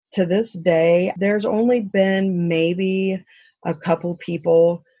to this day, there's only been maybe a couple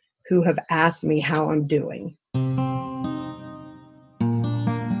people who have asked me how I'm doing.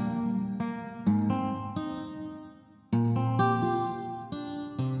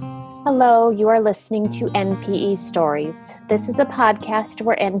 Hello, you are listening to NPE Stories. This is a podcast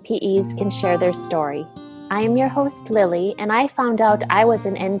where NPEs can share their story. I am your host, Lily, and I found out I was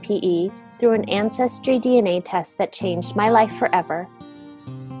an NPE through an ancestry DNA test that changed my life forever.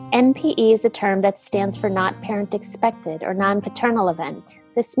 NPE is a term that stands for not parent expected or non-paternal event.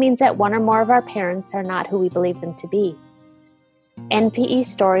 This means that one or more of our parents are not who we believe them to be. NPE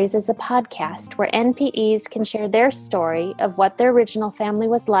Stories is a podcast where NPEs can share their story of what their original family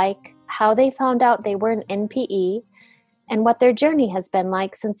was like, how they found out they were an NPE, and what their journey has been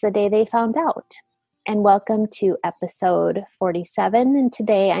like since the day they found out. And welcome to episode 47, and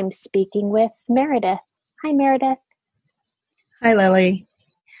today I'm speaking with Meredith. Hi, Meredith. Hi, Lily.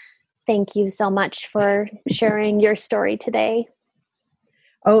 Thank you so much for sharing your story today.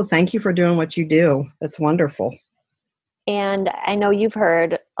 Oh, thank you for doing what you do. That's wonderful. And I know you've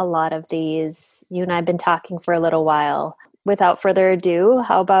heard a lot of these. You and I have been talking for a little while. Without further ado,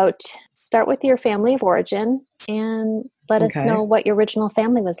 how about start with your family of origin and let us know what your original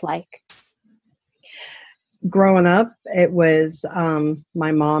family was like. Growing up, it was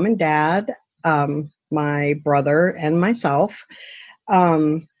my mom and dad, my brother, and myself.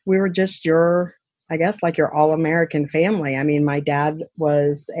 We were just your all-American family. I mean, my dad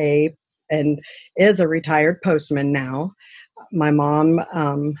was and is a retired postman now. My mom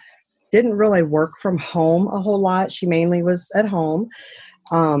didn't really work from home a whole lot. She mainly was at home.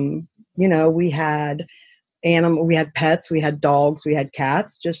 We had we had pets, we had dogs, we had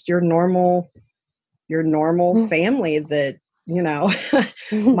cats, just your normal family that,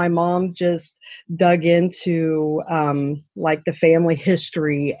 my mom just dug into the family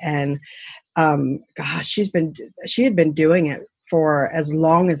history, and she had been doing it for as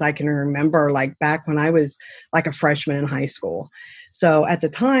long as I can remember, like back when I was like a freshman in high school. So at the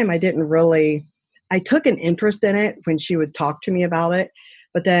time I took an interest in it when she would talk to me about it.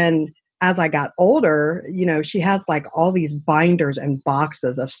 But then as I got older, she has like all these binders and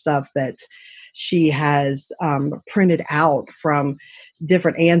boxes of stuff that she has printed out from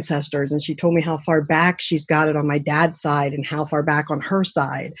different ancestors. And she told me how far back she's got it on my dad's side and how far back on her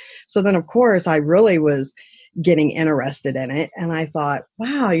side. So then, of course, I really was getting interested in it. And I thought,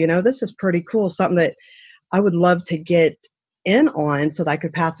 wow, this is pretty cool. Something that I would love to get in on so that I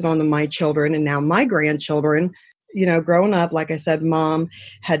could pass it on to my children and now my grandchildren. Growing up, like I said, Mom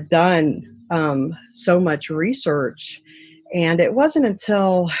had done so much research. And it wasn't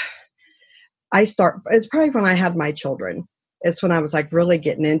until it's probably when I had my children. It's when I was like really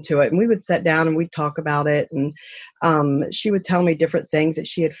getting into it. And we would sit down and we'd talk about it. And she would tell me different things that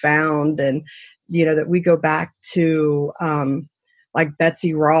she had found. And, that we go back to like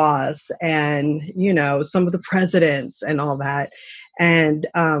Betsy Ross and, some of the presidents and all that. And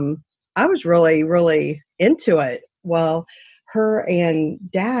I was really, really into it. Well, her and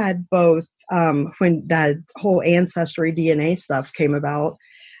Dad both, when that whole ancestry DNA stuff came about,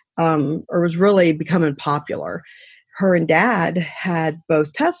 or was really becoming popular, her and Dad had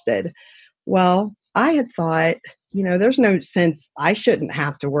both tested. Well, I had thought, there's no sense, I shouldn't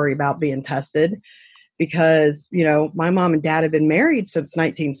have to worry about being tested because, my mom and dad had been married since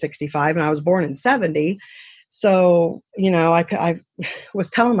 1965 and I was born in 70. So, I was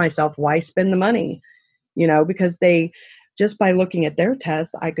telling myself, why spend the money? Because just by looking at their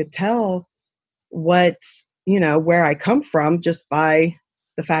tests, I could tell where I come from just by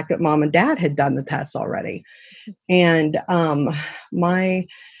the fact that Mom and Dad had done the tests already. And my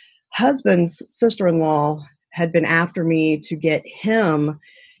husband's sister-in-law had been after me to get him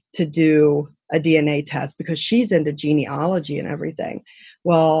to do a DNA test because she's into genealogy and everything.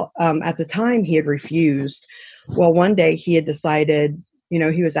 Well, at the time he had refused. Well, one day he had decided,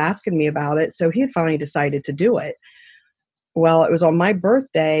 he was asking me about it. So he had finally decided to do it. Well, it was on my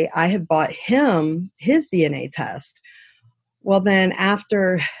birthday. I had bought him his DNA test. Well, then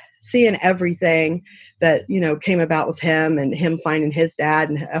after seeing everything that, came about with him and him finding his dad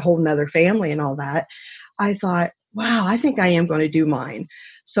and a whole nother family and all that, I thought, wow, I think I am going to do mine.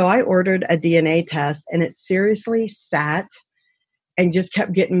 So I ordered a DNA test and it seriously sat and just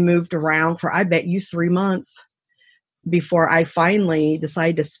kept getting moved around for, I bet you, 3 months before I finally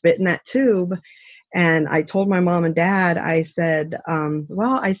decided to spit in that tube. And I told my mom and dad, I said,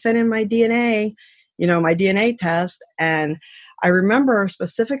 I sent in my DNA, my DNA test. And I remember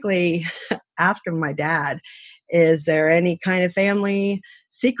specifically asking my dad, is there any kind of family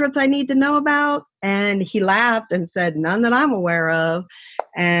secrets I need to know about? And he laughed and said, none that I'm aware of.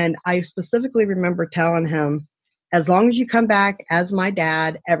 And I specifically remember telling him, as long as you come back as my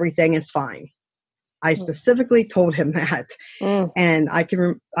dad, everything is fine. I specifically told him that. And I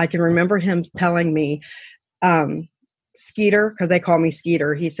can remember him telling me, Skeeter, because they call me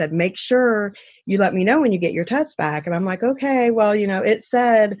Skeeter, he said, make sure you let me know when you get your test back. And I'm like, okay, well, it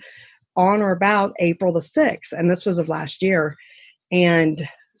said on or about April the 6th, and this was of last year. And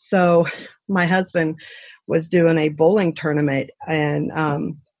so my husband was doing a bowling tournament, and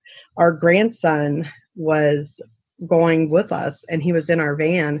our grandson was going with us, and he was in our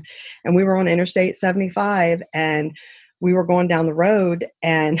van, and we were on Interstate 75, and we were going down the road,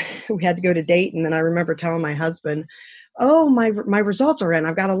 and we had to go to Dayton. And I remember telling my husband, oh, my results are in,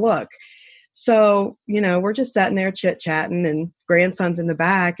 I've got to look. So, we're just sitting there chit-chatting, and grandson's in the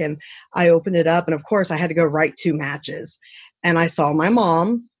back, and I opened it up, and of course I had to go right to matches. And I saw my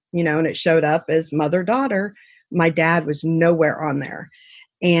mom, and it showed up as mother-daughter. My dad was nowhere on there.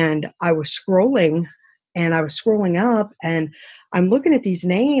 And I was scrolling up, and I'm looking at these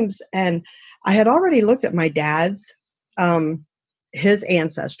names, and I had already looked at my dad's, his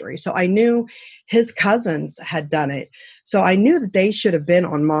ancestry. So I knew his cousins had done it. So I knew that they should have been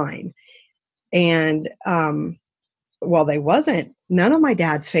on mine. And, well, they wasn't. None of my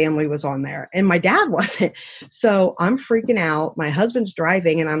dad's family was on there, and my dad wasn't. So I'm freaking out. My husband's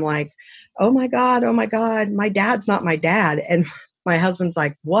driving, and I'm like, oh my God, my dad's not my dad. And my husband's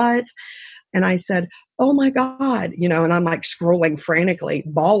like, what? And I said, oh my God, and I'm like scrolling frantically,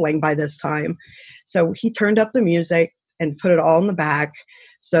 bawling by this time. So he turned up the music and put it all in the back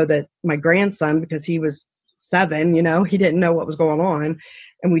so that my grandson, because he was 7, he didn't know what was going on,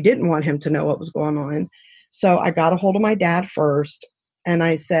 and we didn't want him to know what was going on. So I got a hold of my dad first, and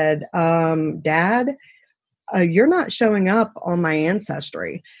I said, Dad, you're not showing up on my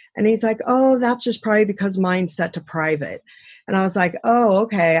ancestry. And he's like, oh, that's just probably because mine's set to private. And I was like, oh,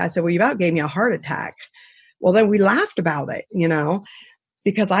 okay. I said, well, you about gave me a heart attack. Well, then we laughed about it,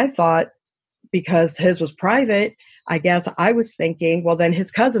 because I thought because his was private, I guess I was thinking, well, then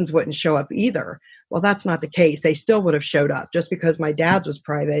his cousins wouldn't show up either. Well, that's not the case. They still would have showed up just because my dad's was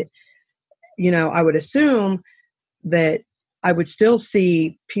private. I would assume that I would still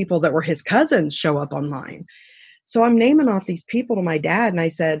see people that were his cousins show up on mine. So I'm naming off these people to my dad. And I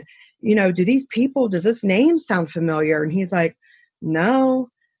said, does this name sound familiar? And he's like, no,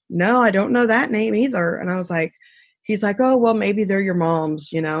 I don't know that name either. And I was like, he's like, oh, well, maybe they're your mom's,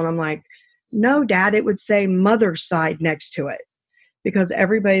 and I'm like, no, Dad, it would say mother's side next to it, because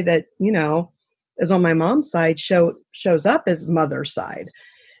everybody that, is on my mom's side shows up as mother's side.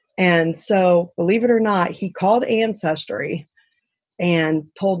 And so, believe it or not, he called Ancestry and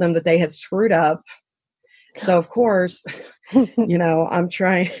told them that they had screwed up. So, of course, I'm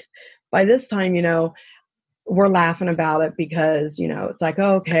trying, by this time, we're laughing about it because, it's like,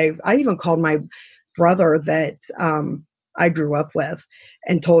 oh, okay. I even called my brother that I grew up with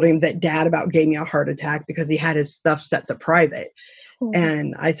and told him that Dad about gave me a heart attack because he had his stuff set to private.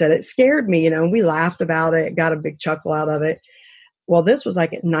 And I said, it scared me, and we laughed about it, got a big chuckle out of it. Well, this was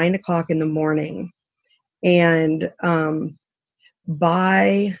like at 9:00 in the morning. And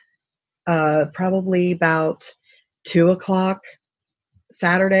by probably about 2:00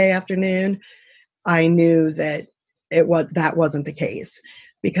 Saturday afternoon, I knew that that wasn't the case,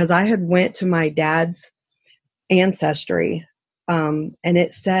 because I had went to my dad's ancestry, and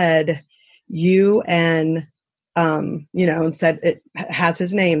it said you and and said it has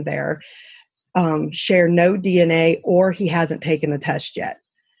his name there, share no DNA, or he hasn't taken the test yet.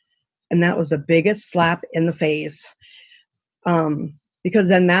 And that was the biggest slap in the face, because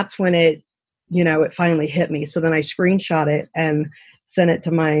then that's when it finally hit me. So then I screenshot it and sent it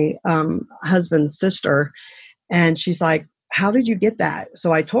to my husband's sister, and she's like, how did you get that?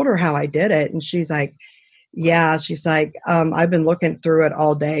 So I told her how I did it, and she's like, yeah, she's like, I've been looking through it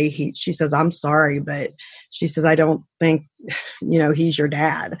all day. She says, I'm sorry, but she says, I don't think, he's your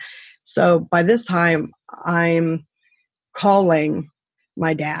dad. So by this time I'm calling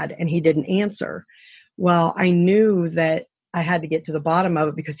my dad and he didn't answer. Well, I knew that I had to get to the bottom of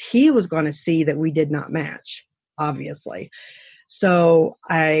it because he was going to see that we did not match, obviously. So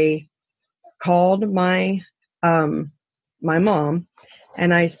I called my mom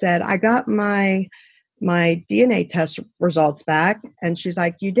and I said, I got my DNA test results back. And she's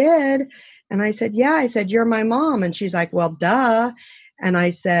like, you did? And I said, yeah. I said, you're my mom. And she's like, well, duh. And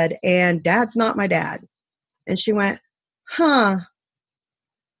I said, and Dad's not my dad. And she went, huh.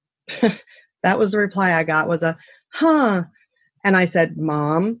 That was the reply I got, was a, huh. And I said,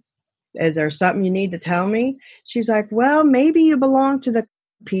 Mom, is there something you need to tell me? She's like, well, maybe you belong to the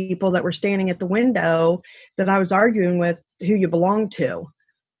people that were standing at the window that I was arguing with who you belong to.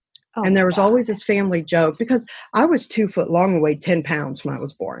 Oh, and there was always this family joke because I was 2 foot long and weighed 10 pounds when I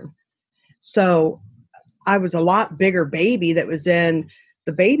was born. So I was a lot bigger baby that was in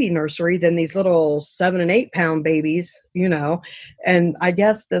the baby nursery than these little 7 and 8 pound babies, And I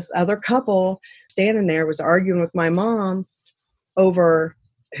guess this other couple standing there was arguing with my mom over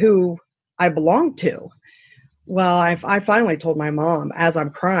who I belonged to. Well, I finally told my mom as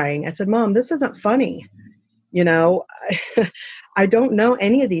I'm crying, I said, Mom, this isn't funny. I don't know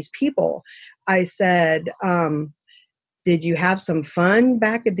any of these people. I said, did you have some fun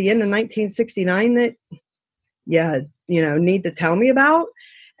back at the end of 1969 that need to tell me about?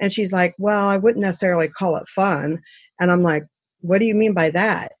 And she's like, well, I wouldn't necessarily call it fun. And I'm like, what do you mean by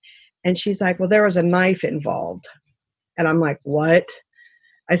that? And she's like, well, there was a knife involved. And I'm like, what?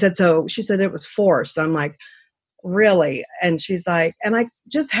 I said, so she said it was forced. I'm like, really? And she's like, and I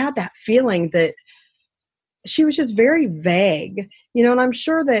just had that feeling that she was just very vague, and I'm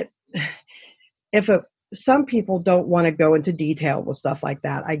sure that some people don't want to go into detail with stuff like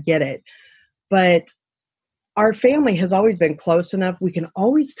that. I get it. But our family has always been close enough. We can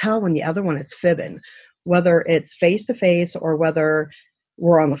always tell when the other one is fibbing, whether it's face to face or whether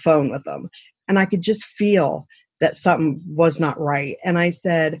we're on the phone with them. And I could just feel that something was not right. And I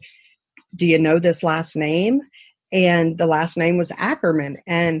said, do you know this last name? And the last name was Ackerman.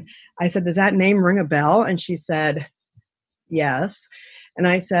 And I said, does that name ring a bell? And she said, yes. And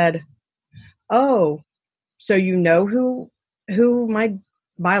I said, oh, so you know who my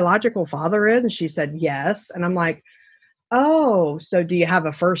biological father is? And she said, yes. And I'm like, oh, so do you have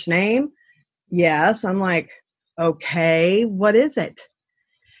a first name? Yes. I'm like, okay, what is it?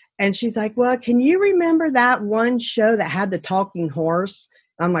 And she's like, well, can you remember that one show that had the talking horse?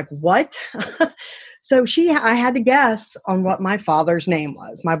 And I'm like, what? So I had to guess on what my father's name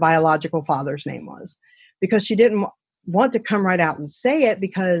was, my biological father's name was, because she didn't want to come right out and say it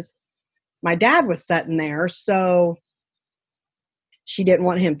because my dad was sitting there. So she didn't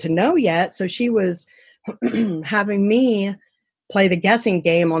want him to know yet. So she was having me play the guessing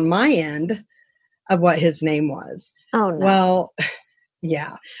game on my end of what his name was. Oh, no. Well,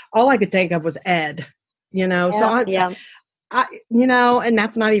 yeah. All I could think of was Ed, Yeah. And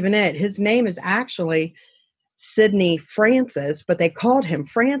that's not even it. His name is actually Sidney Francis, but they called him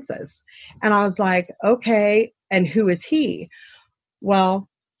Francis. And I was like, okay, and who is he? Well,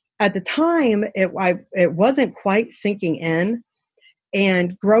 at the time, it wasn't quite sinking in.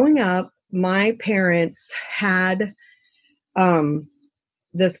 And growing up, my parents had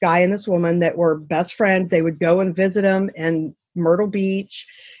this guy and this woman that were best friends. They would go and visit him in Myrtle Beach.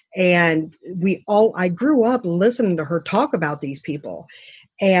 And I grew up listening to her talk about these people.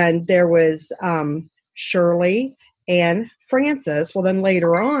 And there was Shirley and Francis. Well, then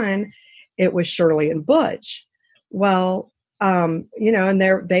later on, it was Shirley and Butch. Well, and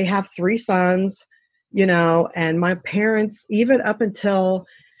they have 3 sons, and my parents, even up until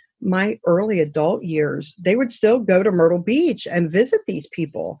my early adult years, they would still go to Myrtle Beach and visit these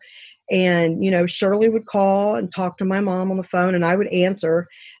people. And, Shirley would call and talk to my mom on the phone and I would answer.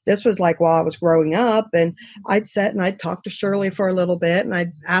 This was like while I was growing up, and I'd sit and I'd talk to Shirley for a little bit and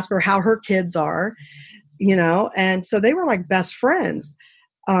I'd ask her how her kids are, and so they were like best friends.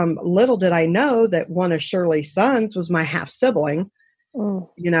 Little did I know that one of Shirley's sons was my half sibling.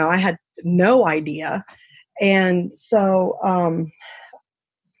 I had no idea. And so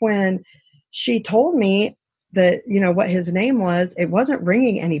when she told me that, what his name was, it wasn't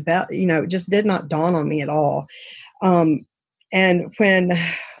ringing any bell, it just did not dawn on me at all. And when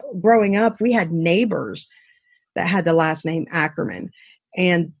growing up, we had neighbors that had the last name Ackerman.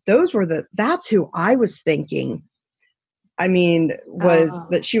 And that's who I was thinking,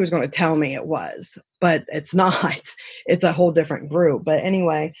 that she was going to tell me it was, but it's not. It's a whole different group. But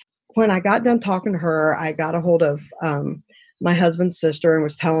anyway, when I got done talking to her, I got a hold of my husband's sister and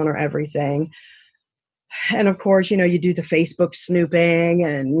was telling her everything. And of course, you do the Facebook snooping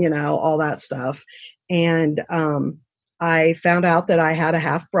and, all that stuff. And I found out that I had a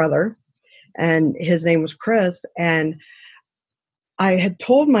half brother and his name was Chris. And I had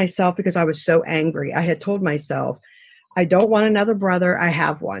told myself, because I was so angry, I had told myself, I don't want another brother. I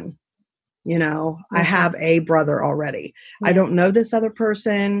have one. I have a brother already. Yeah. I don't know this other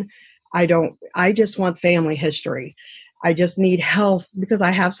person. I just want family history. I just need health because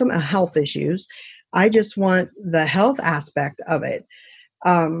I have some health issues. I just want the health aspect of it.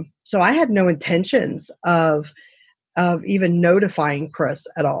 So I had no intentions of even notifying Chris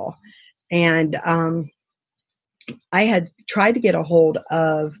at all. And I had tried to get a hold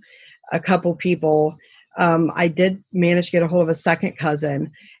of a couple people I did manage to get a hold of a second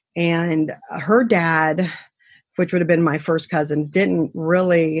cousin, and her dad, which would have been my first cousin, didn't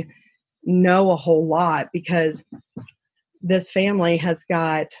really know a whole lot because this family has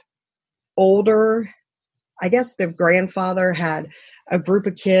got older, I guess the grandfather had a group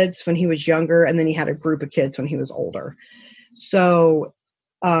of kids when he was younger, and then he had a group of kids when he was older. So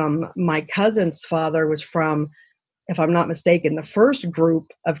my cousin's father was from, if I'm not mistaken, the first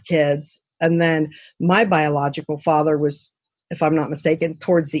group of kids. And then my biological father was, if I'm not mistaken,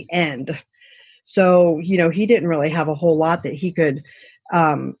 towards the end. So, he didn't really have a whole lot that he could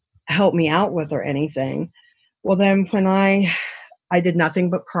help me out with or anything. Well, then when I did nothing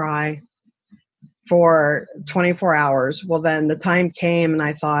but cry for 24 hours. Well, then the time came and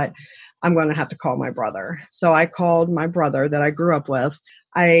I thought, I'm going to have to call my brother. So I called my brother that I grew up with.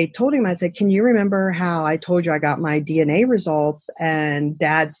 I told him, I said, can you remember how I told you I got my DNA results and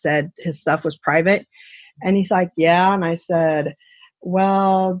Dad said his stuff was private? And he's like, yeah. And I said,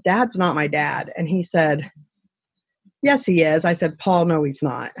 well, Dad's not my dad. And he said, yes, he is. I said, Paul, no, he's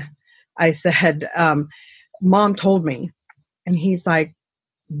not. I said, Mom told me. And he's like,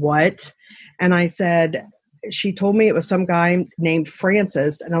 what? And I said, she told me it was some guy named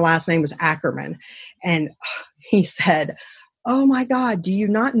Francis and the last name was Ackerman. And he said, oh my God, do you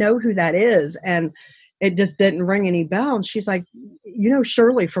not know who that is? And it just didn't ring any bell. And she's like,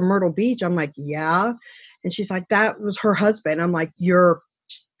 Shirley from Myrtle Beach? I'm like, yeah. And she's like, that was her husband. I'm like, you're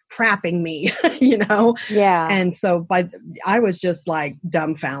crapping me, Yeah. And so I was just like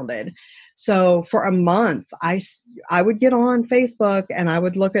dumbfounded. So for a month, I would get on Facebook and I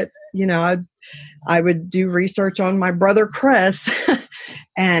would look at, I would do research on my brother, Chris.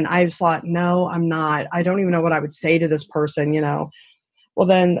 And I thought, no, I'm not. I don't even know what I would say to this person, Well,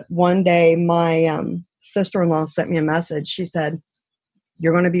 then one day my sister-in-law sent me a message. She said,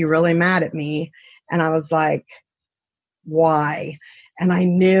 you're going to be really mad at me. And I was like, why? And I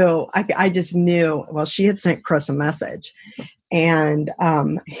knew, I just knew, well, she had sent Chris a message. And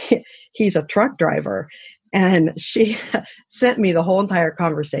he's a truck driver. And she sent me the whole entire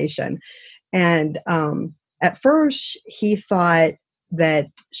conversation. And at first, he thought that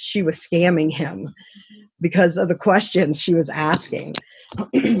she was scamming him because of the questions she was asking.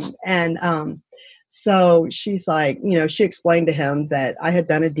 And so she's like, she explained to him that I had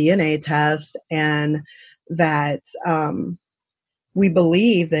done a DNA test and that we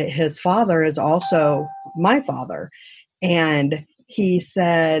believe that his father is also my father. And he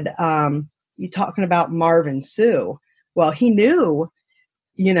said, you talking about Marvin Sue? Well, he knew,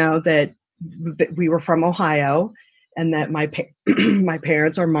 that we were from Ohio and that my my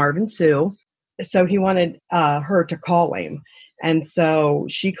parents are Marvin Sue. So he wanted her to call him. And so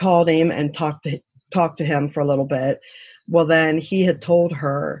she called him and talked to him for a little bit. Well, then he had told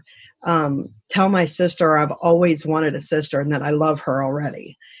her, tell my sister I've always wanted a sister and that I love her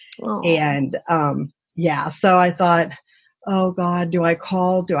already. Oh. And so I thought, oh God, do I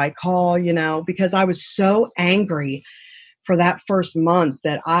call? Because I was so angry for that first month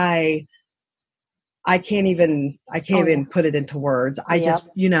that I can't even put it into words. I just,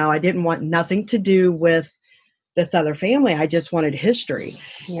 I didn't want nothing to do with this other family. I just wanted history.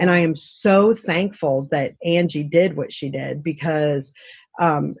 Yeah. And I am so thankful that Angie did what she did because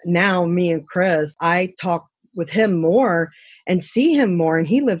now me and Chris, I talk with him more and see him more. And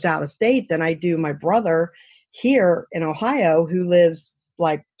he lives out of state than I do my brother here in Ohio, who lives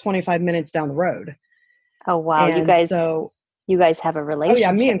like 25 minutes down the road. Oh, wow. And you guys have a relationship.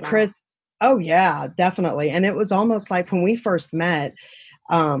 Oh yeah. Me and now. Chris. Oh yeah, definitely. And it was almost like when we first met,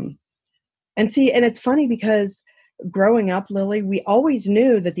 and it's funny because growing up, Lily, we always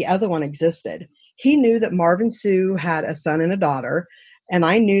knew that the other one existed. He knew that Marvin Sue had a son and a daughter. And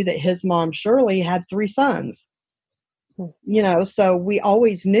I knew that his mom, Shirley, had 3 sons, so we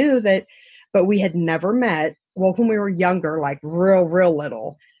always knew that, but we had never met. Well, when we were younger, like real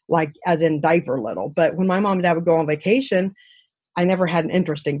little, like as in diaper little. But when my mom and dad would go on vacation, I never had an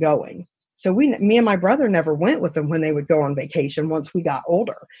interest in going. So me and my brother never went with them when they would go on vacation once we got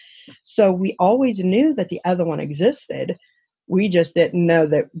older. So we always knew that the other one existed. We just didn't know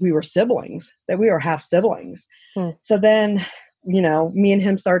that we were siblings, that we were half siblings. So then, me and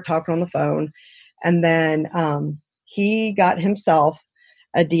him started talking on the phone. And then he got himself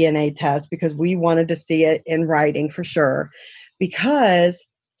a DNA test because we wanted to see it in writing for sure. Because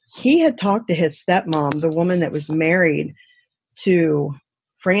he had talked to his stepmom, the woman that was married to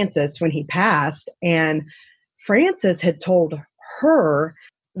Francis when he passed, and Francis had told her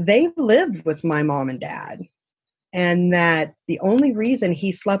they lived with my mom and dad, and that the only reason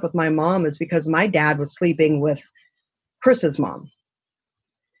he slept with my mom is because my dad was sleeping with Chris's mom.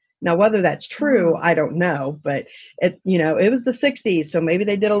 Now, whether that's true, I don't know, but it was the 60s, so maybe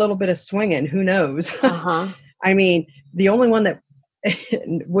they did a little bit of swinging. Who knows? Uh-huh. I mean, the only one that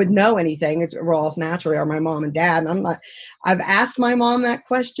would know anything is Rolf naturally are my mom and dad. And I've asked my mom that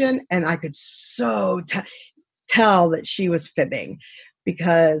question, and I could so tell that she was fibbing,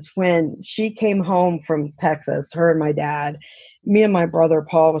 because when she came home from Texas, her and my dad, me and my brother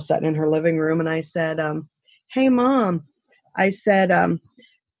Paul was sitting in her living room, and I said, hey mom, I said,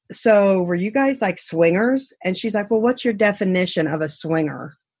 so were you guys like swingers? And she's like, well, what's your definition of a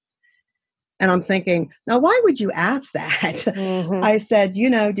swinger? And I'm thinking, now, why would you ask that? Mm-hmm. I said,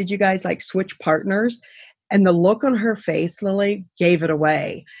 did you guys like switch partners? And the look on her face, Lily, gave it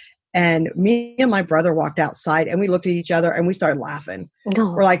away. And me and my brother walked outside, and we looked at each other and we started laughing.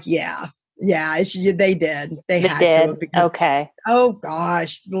 No. We're like, yeah, they did. They had to. Because, okay. Oh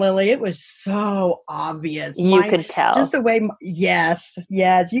gosh, Lily, it was so obvious. You could tell. Just the way, yes,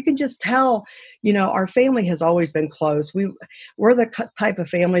 you can just tell. Our family has always been close. We're the type of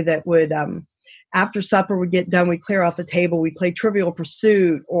family that would, after supper would get done, we'd clear off the table, we'd play Trivial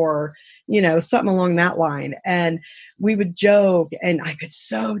Pursuit or, something along that line. And we would joke, and I could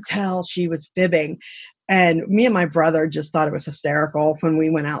so tell she was fibbing. And me and my brother just thought it was hysterical when we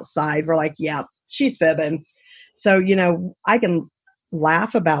went outside. We're like, yeah, she's fibbing. So, I can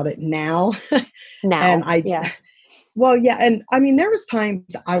laugh about it now. Now, And yeah. Well, yeah. And I mean, there was times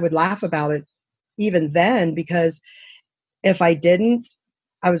I would laugh about it even then, because if I didn't,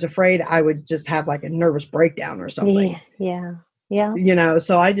 I was afraid I would just have like a nervous breakdown or something. Yeah.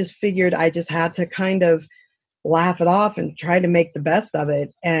 So I just figured I just had to kind of laugh it off and try to make the best of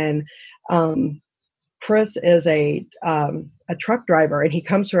it. And Chris is a truck driver, and he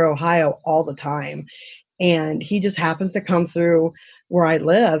comes through Ohio all the time. And he just happens to come through where I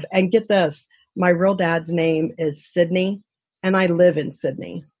live. And get this, my real dad's name is Sidney, and I live in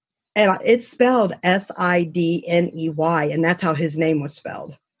Sydney. And it's spelled Sidney, and that's how his name was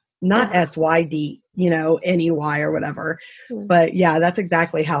spelled. Not SYD, NEY or whatever. But yeah, that's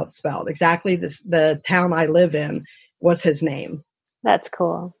exactly how it's spelled. Exactly the town I live in was his name. That's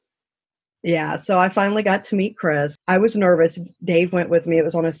cool. Yeah, so I finally got to meet Chris. I was nervous. Dave went with me. It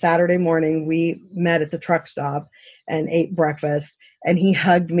was on a Saturday morning. We met at the truck stop and ate breakfast, and he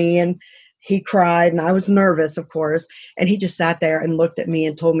hugged me and he cried, and I was nervous, of course. And he just sat there and looked at me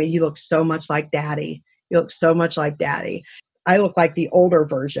and told me, you look so much like Daddy. You look so much like Daddy. I look like the older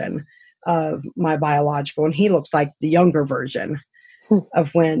version of my biological, and he looks like the younger version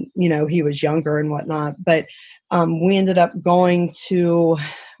of when, he was younger and whatnot. But we ended up going to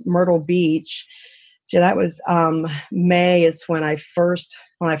Myrtle Beach. So that was May is when I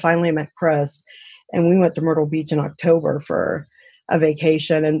finally met Chris, and we went to Myrtle Beach in October for a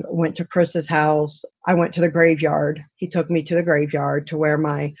vacation and went to Chris's house. I went to the graveyard. He took me to the graveyard to where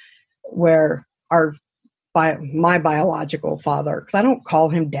my biological father, because I don't call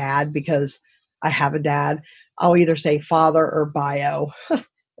him dad because I have a dad. I'll either say father or bio. That's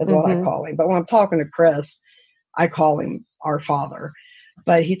what I call him. But when I'm talking to Chris, I call him our father.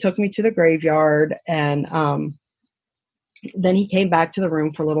 But he took me to the graveyard, and then he came back to the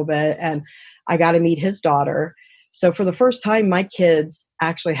room for a little bit, and I got to meet his daughter. So for the first time, my kids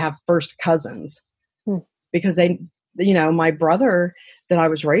actually have first cousins because my brother that I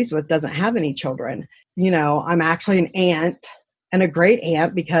was raised with doesn't have any children. I'm actually an aunt and a great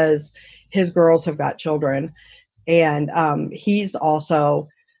aunt because his girls have got children. And he's also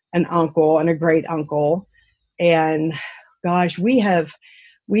an uncle and a great uncle. And gosh, we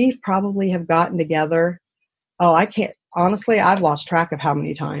probably have gotten together. Oh, I've lost track of how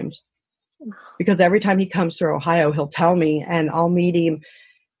many times, because every time he comes through Ohio, he'll tell me, and I'll meet him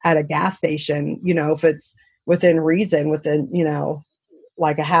at a gas station, if it's within reason, within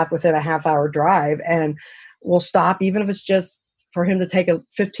a half hour drive, and we'll stop, even if it's just for him to take a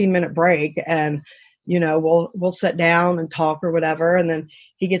 15-minute break, and we'll sit down and talk or whatever, and then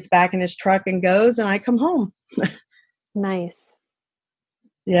he gets back in his truck and goes, and I come home. Nice.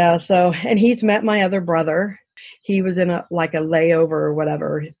 Yeah. So, and he's met my other brother. He was in a layover or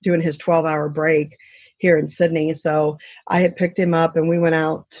whatever, doing his 12-hour break here in Sydney. So I had picked him up, and we went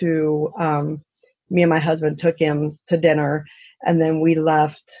out to, me and my husband took him to dinner, and then we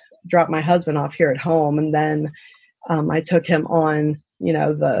dropped my husband off here at home. And then I took him on,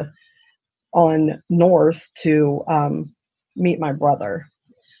 on north to meet my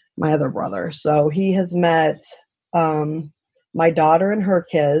other brother. So he has met my daughter and her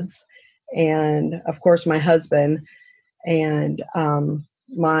kids, and of course my husband, and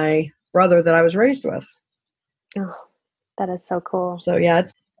my brother that I was raised with. Oh, that is so cool. So yeah,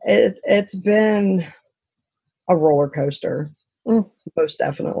 it's been a roller coaster. most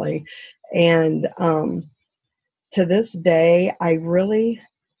definitely. And to this day, I really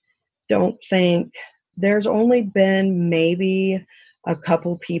don't think there's only been maybe a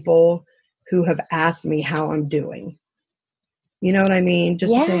couple people who have asked me how I'm doing. You know what I mean?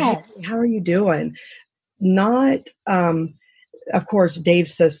 Just to say, hey, Yes. how are you doing? Not, of course,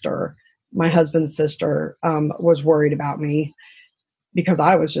 Dave's sister, my husband's sister, was worried about me because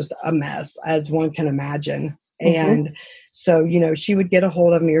I was just a mess, as one can imagine. And so, she would get a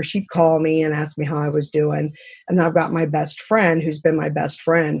hold of me, or she'd call me and ask me how I was doing. And then I've got my best friend, who's been my best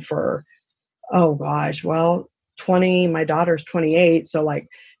friend for, oh gosh, well, my daughter's 28. So like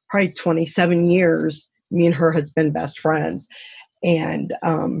probably 27 years, me and her has been best friends. And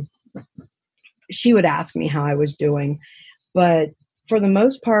she would ask me how I was doing. But for the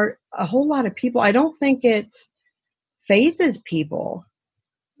most part, a whole lot of people, I don't think it phases people.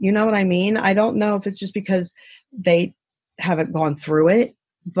 You know what I mean? I don't know if it's just because they haven't gone through it,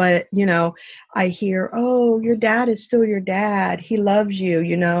 but, I hear, oh, your dad is still your dad. He loves you,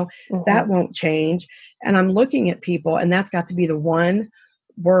 that won't change. And I'm looking at people, and that's got to be the one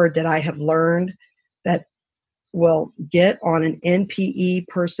word that I have learned that will get on an NPE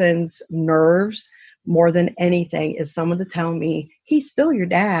person's nerves more than anything, is someone to tell me, he's still your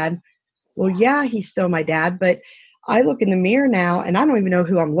dad. Well, yeah, he's still my dad, but I look in the mirror now and I don't even know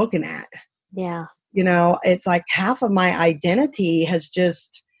who I'm looking at. Yeah. It's like half of my identity has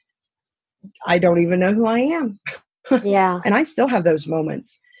just, I don't even know who I am. Yeah. And I still have those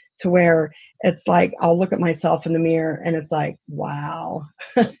moments to where it's like, I'll look at myself in the mirror and it's like, wow,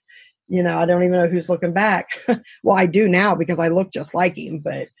 I don't even know who's looking back. Well, I do now because I look just like him,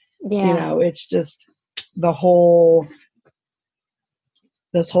 but it's just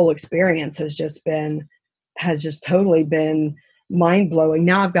this whole experience has just totally been mind blowing.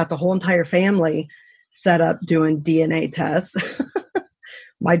 Now I've got the whole entire family set up doing DNA tests.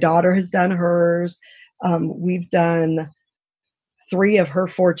 My daughter has done hers. We've done 3 of her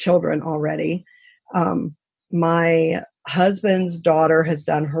 4 children already. My husband's daughter has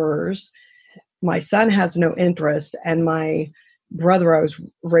done hers. My son has no interest, and my brother I was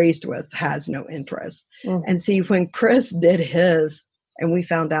raised with has no interest. And see, when Chris did his, and we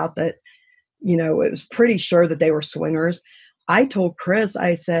found out that, it was pretty sure that they were swingers, I told Chris,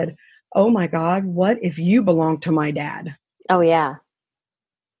 I said, oh my God, what if you belong to my dad? Oh, yeah.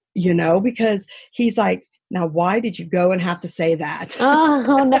 Because he's like, now, why did you go and have to say that?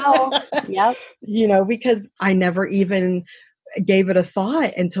 Oh, no. Yep. Because I never even gave it a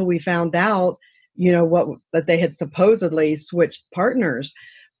thought until we found out, that they had supposedly switched partners.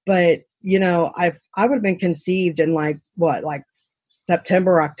 But, I would have been conceived in like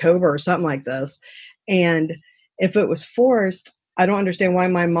September, October, or something like this. And if it was forced, I don't understand why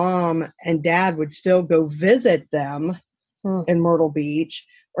my mom and dad would still go visit them in Myrtle Beach,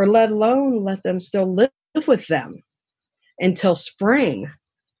 or let alone let them still live with them until spring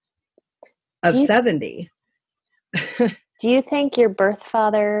of 70. Do you think your birth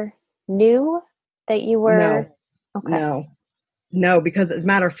father knew that you were? No. Okay. No, because as a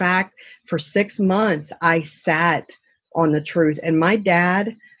matter of fact, for 6 months, I sat on the truth. And my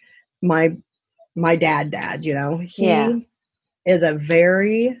dad, my dad, he is a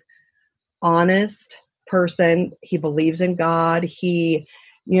very honest person. He believes in God. He,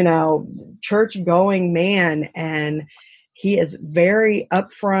 church going man. And he is very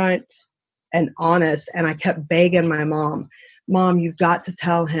upfront and honest. And I kept begging my mom, you've got to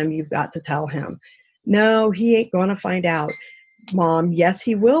tell him. You've got to tell him. No, he ain't going to find out. Mom, yes,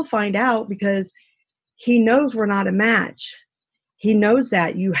 he will find out because he knows we're not a match. He knows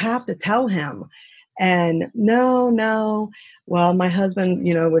that. You have to tell him. And no. Well, my husband,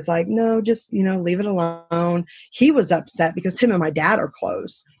 was like, no, just, leave it alone. He was upset because him and my dad are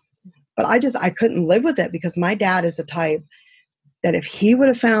close. But I couldn't live with it because my dad is the type that if he would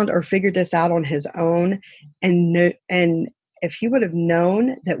have found or figured this out on his own, and if he would have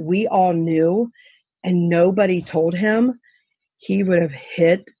known that we all knew and nobody told him, he would have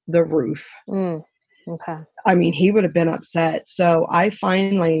hit the roof. Okay. I mean, he would have been upset. So I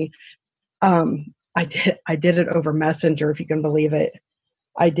finally, I did it over Messenger, if you can believe it.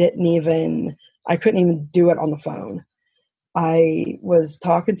 I couldn't even do it on the phone. I was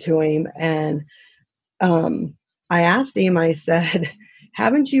talking to him and, I asked him, I said,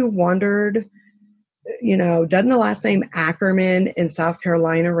 haven't you wondered, doesn't the last name Ackerman in South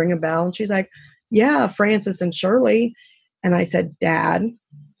Carolina ring a bell? And she's like, yeah, Francis and Shirley. And I said, Dad,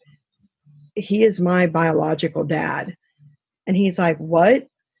 he is my biological dad. And he's like, what?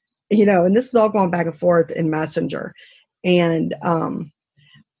 And this is all going back and forth in Messenger. And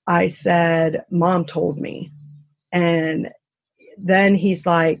I said, Mom told me. And then he's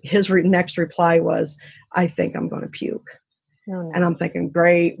like, his next reply was, I think I'm going to puke. Oh, no. And I'm thinking,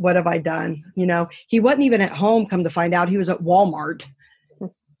 great, what have I done? He wasn't even at home, come to find out. He was at Walmart.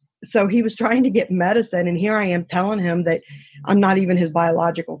 So he was trying to get medicine. And here I am telling him that I'm not even his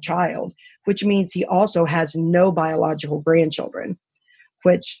biological child, which means he also has no biological grandchildren,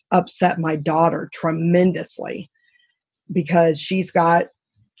 which upset my daughter tremendously because she's got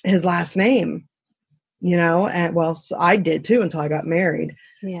his last name, and so I did too until I got married.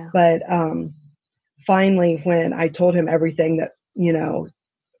 Yeah. But finally, when I told him everything that,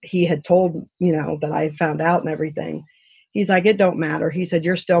 he had told, that I found out and everything, he's like, it don't matter. He said,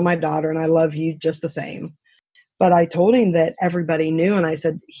 you're still my daughter and I love you just the same. But I told him that everybody knew. And I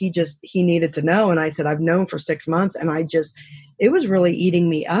said, he needed to know. And I said, I've known for 6 months. And it was really eating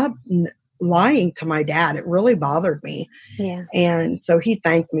me up, lying to my dad. It really bothered me. Yeah. And so he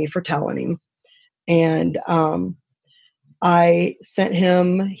thanked me for telling him. And I sent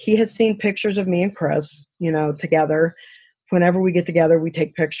him, he has seen pictures of me and Chris, together. Whenever we get together, we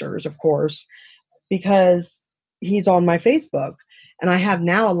take pictures, of course, because he's on my Facebook. And I have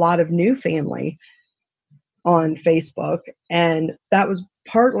now a lot of new family on Facebook. And that was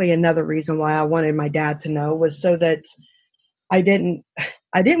partly another reason why I wanted my dad to know, was so that I didn't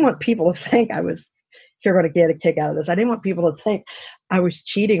want people to think you're going to get a kick out of this. I didn't want people to think I was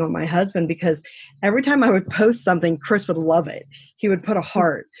cheating on my husband, because every time I would post something, Chris would love it. He would put a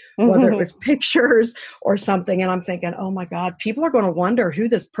heart, whether it was pictures or something. And I'm thinking, oh my God, people are going to wonder who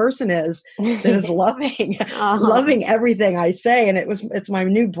this person is that is loving everything I say. And it's my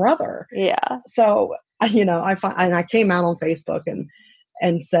new brother. Yeah. So, I came out on Facebook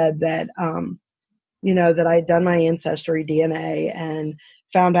and said that, that I had done my ancestry DNA and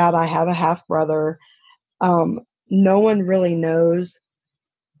found out I have a half brother. No one really knows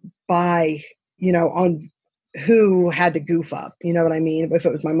on who had to goof up, you know what I mean? If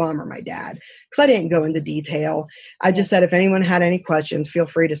it was my mom or my dad, because I didn't go into detail. I just said, if anyone had any questions, feel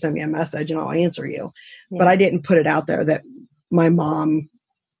free to send me a message and I'll answer you. Yeah. But I didn't put it out there that my mom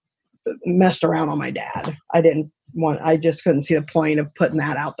messed around on my dad. I just couldn't see the point of putting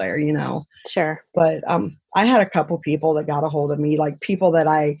that out there, Sure. But I had a couple people that got a hold of me, like people that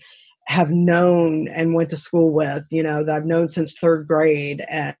I have known and went to school with, that I've known since 3rd grade,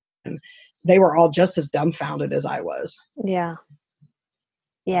 and they were all just as dumbfounded as I was. Yeah.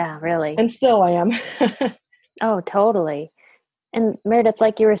 Yeah, really. And still I am. Oh, totally. And Meredith,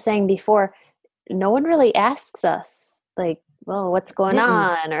 like you were saying before, no one really asks us, like, well, what's going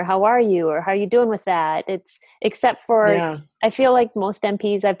on, or how are you, or how are you doing with that? It's except for, I feel like most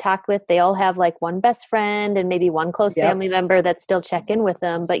MPs I've talked with, they all have like one best friend and maybe one close family member that still check in with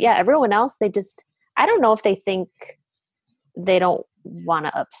them. But yeah, everyone else, I don't know if they think they don't want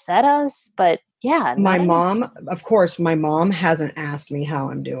to upset us, but yeah. My mom hasn't asked me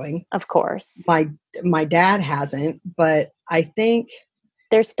how I'm doing. Of course. My dad hasn't, but I think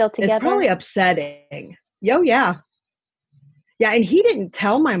they're still together. It's probably upsetting. Yeah. Yeah, and he didn't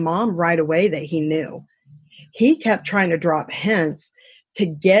tell my mom right away that he knew. He kept trying to drop hints to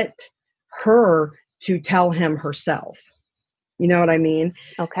get her to tell him herself. You know what I mean?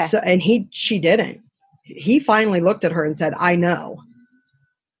 Okay. So, and she didn't. He finally looked at her and said, I know.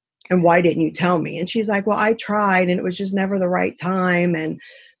 And why didn't you tell me? And she's like, well, I tried and it was just never the right time. And,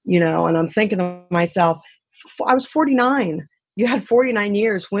 and I'm thinking to myself, I was 49. You had 49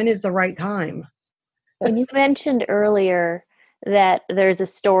 years. When is the right time? And you mentioned earlier that there's a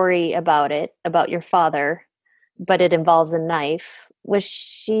story about your father, but it involves a knife. Was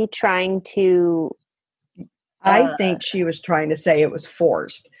she trying to... I think she was trying to say it was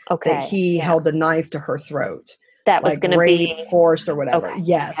forced. Okay. That he held a knife to her throat. That was going to be... forced or whatever. Okay.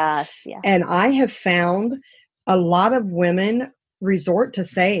 Yes. Yeah. And I have found a lot of women resort to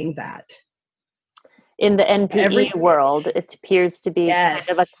saying that. In the NPE world, it appears to be kind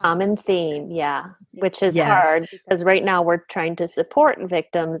of a common theme, which is hard because right now we're trying to support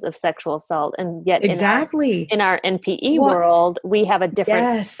victims of sexual assault, and yet in our NPE world, we have a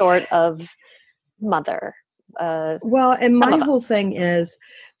different sort of mother. And my whole thing is,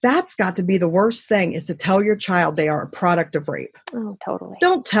 that's got to be the worst thing, is to tell your child they are a product of rape. Oh, totally.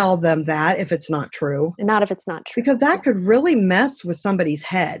 Don't tell them that if it's not true. Not if it's not true. Because that could really mess with somebody's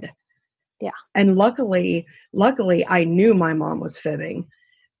head. Yeah. And luckily I knew my mom was fibbing,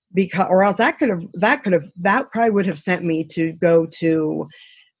 or else that probably would have sent me to go to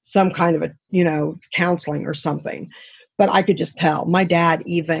some kind of a, counseling or something. But I could just tell. My dad,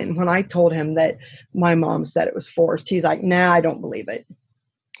 even when I told him that my mom said it was forced, he's like, nah, I don't believe it.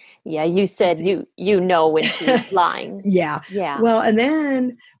 Yeah. You said, when she's lying. Yeah. Yeah. Well, and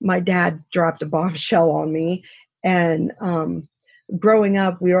then my dad dropped a bombshell on me, and, growing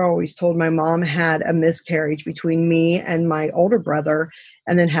up, we were always told my mom had a miscarriage between me and my older brother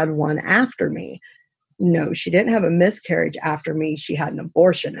and then had one after me. No, she didn't have a miscarriage after me. She had an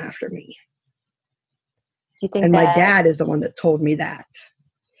abortion after me. Do you think and my dad is the one that told me that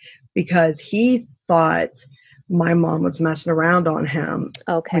because he thought my mom was messing around on him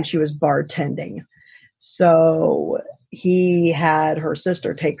when she was bartending. So he had her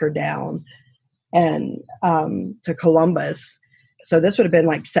sister take her down and to Columbus. So this would have been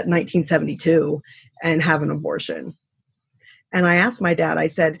like 1972 and have an abortion. And I asked my dad, I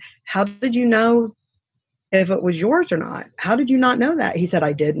said, how did you know if it was yours or not? How did you not know that? He said,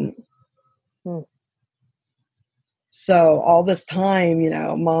 I didn't. So all this time,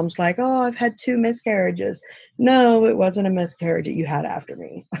 mom's like, oh, I've had 2 miscarriages. No, it wasn't a miscarriage that you had after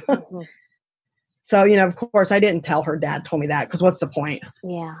me. Mm-hmm. So, of course, I didn't tell her dad told me that because what's the point?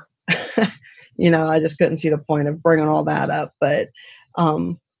 Yeah. I just couldn't see the point of bringing all that up. But,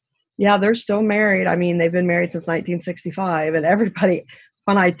 yeah, they're still married. I mean, they've been married since 1965. And everybody,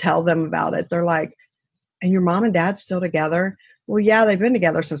 when I tell them about it, they're like, and your mom and dad's still together? Well, yeah, they've been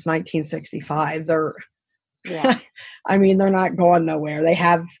together since 1965. Yeah. I mean, they're not going nowhere. They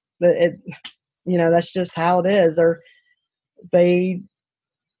have that's just how it is. They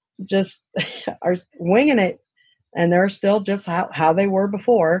just are winging it, and they're still just how they were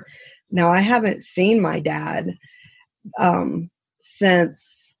before. Now, I haven't seen my dad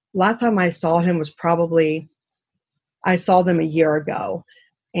since last time I saw him was I saw them a year ago,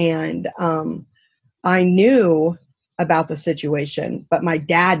 and I knew about the situation, but my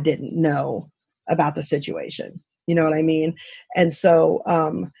dad didn't know about the situation. You know what I mean? And so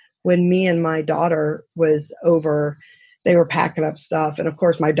when me and my daughter was over, they were packing up stuff. And of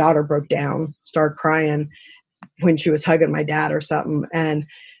course, my daughter broke down, started crying when she was hugging my dad or something. And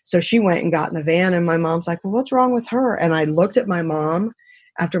so she went and got in the van, and my mom's like, well, what's wrong with her? And I looked at my mom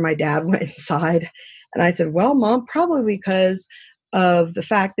after my dad went inside, and I said, well, Mom, probably because of the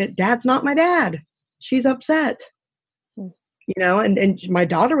fact that Dad's not my dad. She's upset, and my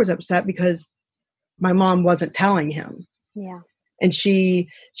daughter was upset because my mom wasn't telling him. Yeah. And she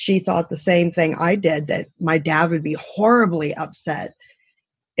thought the same thing I did, that my dad would be horribly upset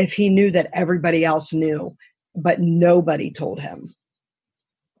if he knew that everybody else knew, but nobody told him.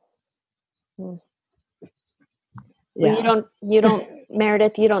 Yeah. Well, you don't,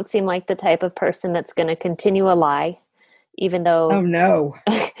 Meredith, you don't seem like the type of person that's going to continue a lie, even though. Oh, no.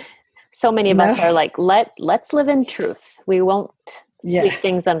 So many of us are like, let's live in truth. We won't sweep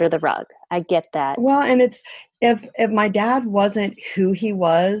things under the rug. I get that. Well, and it's, if my dad wasn't who he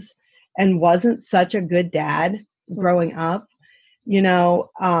was and wasn't such a good dad growing up,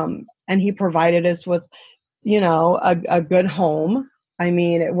 and he provided us with, a good home. I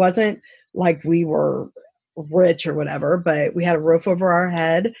mean, it wasn't like we were rich or whatever, but we had a roof over our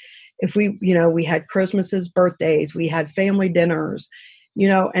head. If we had Christmases, birthdays, we had family dinners,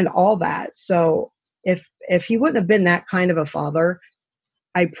 and all that. So if he wouldn't have been that kind of a father,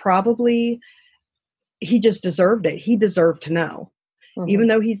 he just deserved it. He deserved to know. Mm-hmm. Even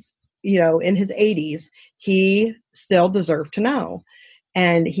though he's, in his 80s, he still deserved to know.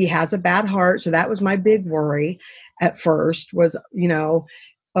 And he has a bad heart. So that was my big worry at first was,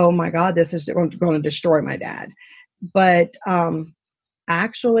 oh my God, this is going to destroy my dad. But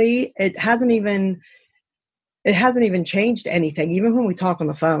actually, it hasn't even changed anything. Even when we talk on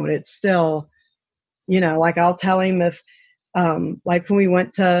the phone, it's still, like I'll tell him if, like when we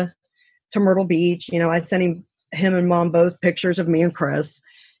went to Myrtle Beach, I sent him and Mom both pictures of me and Chris,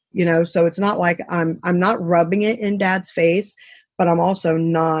 so it's not like I'm not rubbing it in Dad's face, but I'm also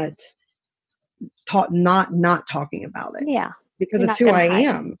not talking about it. Yeah. Because it's who I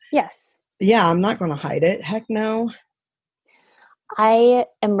am. Yes. Yeah, I'm not going to hide it. Heck no. I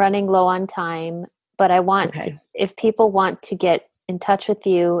am running low on time, but I want if people want to get in touch with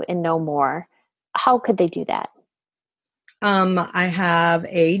you and know more, how could they do that? I have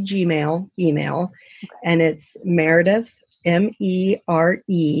a Gmail email, and it's Meredith, MEREDITH,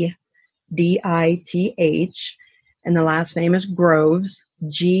 and the last name is Groves,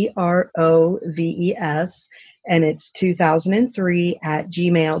 GROVES, and it's 2003 at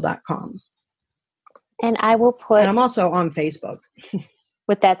gmail.com. And I will put... And I'm also on Facebook.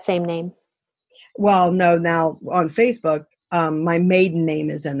 With that same name? Well, no, now on Facebook, my maiden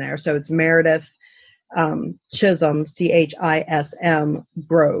name is in there. So it's Meredith Chisholm, CHISM,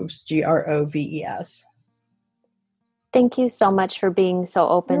 Groves, GROVES. Thank you so much for being so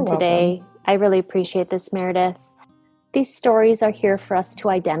open today. Welcome. I really appreciate this, Meredith. These stories are here for us to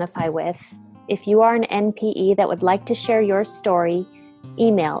identify with. If you are an NPE that would like to share your story,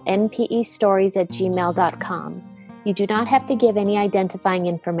 email npestories@gmail.com. You do not have to give any identifying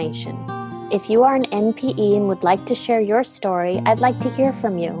information. If you are an NPE and would like to share your story, I'd like to hear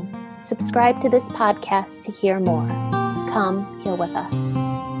from you. Subscribe to this podcast to hear more. Come heal with us.